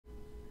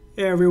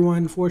Hey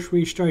everyone, Force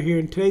Restart here.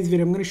 In today's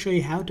video, I'm going to show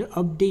you how to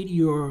update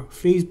your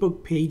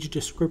Facebook page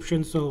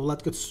description. So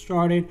let's get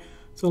started.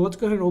 So let's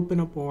go ahead and open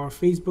up our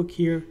Facebook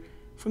here.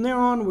 From there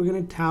on, we're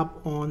going to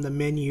tap on the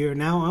menu here.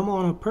 Now I'm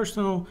on a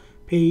personal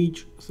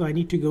page, so I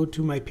need to go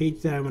to my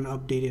page that I'm going to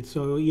update it.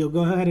 So you'll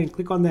go ahead and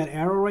click on that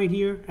arrow right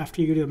here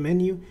after you go to the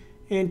menu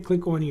and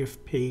click on your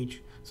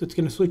page. So it's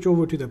going to switch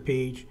over to the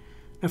page.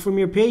 Now from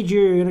your page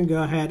here, you're going to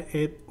go ahead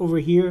and over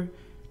here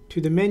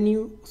to the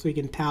menu, so you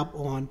can tap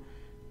on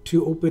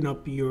to open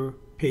up your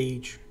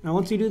page. Now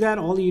once you do that,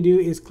 all you do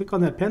is click on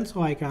that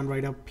pencil icon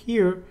right up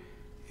here,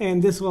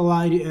 and this will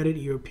allow you to edit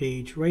your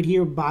page. Right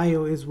here,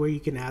 bio is where you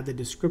can add the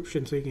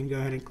description, so you can go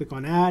ahead and click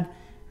on add,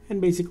 and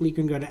basically you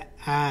can go to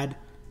add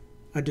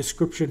a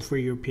description for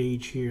your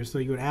page here. So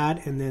you would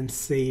add and then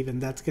save,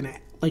 and that's going to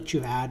let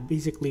you add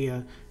basically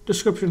a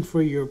description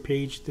for your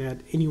page that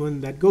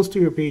anyone that goes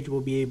to your page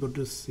will be able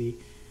to see.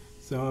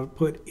 So I'll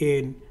put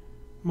in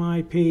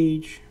my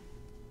page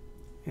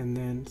and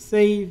then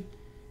save.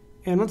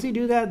 And once you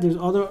do that, there's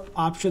other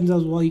options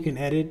as well you can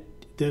edit.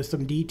 There's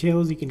some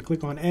details you can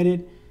click on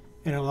edit,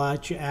 and it'll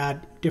let you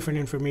add different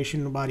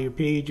information about your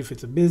page. If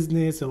it's a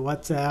business, a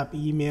WhatsApp,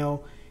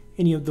 email,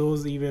 any of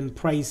those, even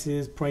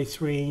prices, price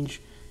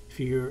range. If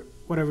you're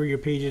whatever your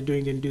page is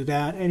doing, you can do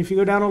that. And if you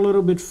go down a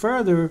little bit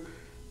further,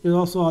 there's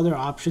also other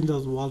options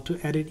as well to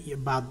edit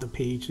about the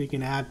page. So you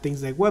can add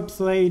things like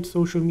website,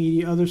 social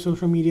media, other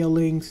social media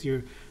links,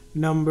 your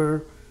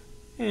number,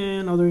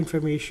 and other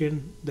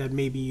information that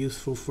may be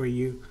useful for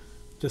you.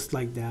 Just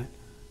like that.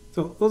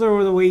 So those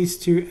are the ways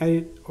to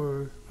edit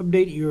or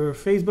update your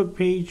Facebook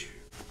page,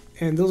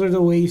 and those are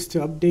the ways to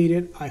update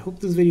it. I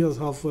hope this video is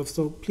helpful.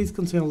 So please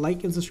consider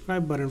like and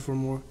subscribe button for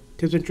more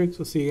tips and tricks.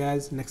 We'll see you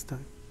guys next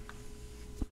time.